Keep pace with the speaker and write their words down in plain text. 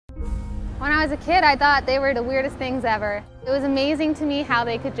When I was a kid, I thought they were the weirdest things ever. It was amazing to me how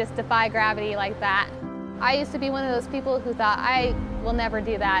they could just defy gravity like that. I used to be one of those people who thought, I will never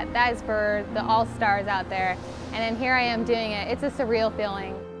do that. That is for the all-stars out there. And then here I am doing it. It's a surreal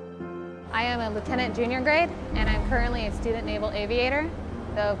feeling. I am a lieutenant junior grade, and I'm currently a student naval aviator.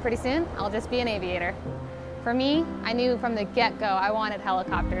 So pretty soon, I'll just be an aviator. For me, I knew from the get-go I wanted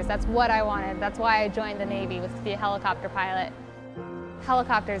helicopters. That's what I wanted. That's why I joined the Navy, was to be a helicopter pilot.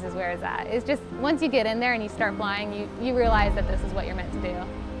 Helicopters is where it's at. It's just, once you get in there and you start flying, you realize that this is what you're meant to do.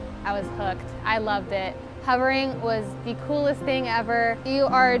 I was hooked. I loved it. Hovering was the coolest thing ever. You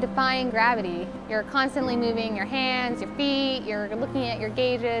are defying gravity. You're constantly moving your hands, your feet, you're looking at your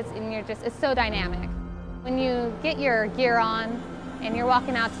gauges, and it's so dynamic. When you get your gear on and you're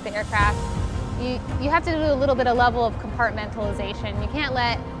walking out to the aircraft, you have to do a little bit of level of compartmentalization. You can't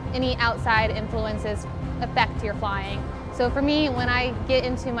let any outside influences affect your flying. So for me, when I get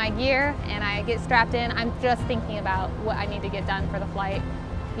into my gear and I get strapped in, I'm just thinking about what I need to get done for the flight.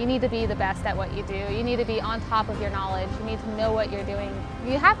 You need to be the best at what you do. You need to be on top of your knowledge. You need to know what you're doing.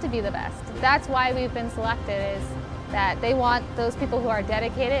 You have to be the best. That's why we've been selected, is that they want those people who are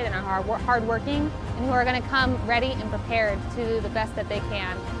dedicated and are hardworking and who are going to come ready and prepared to do the best that they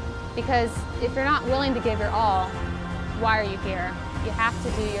can. Because if you're not willing to give your all, why are you here? You have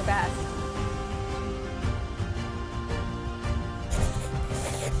to do your best.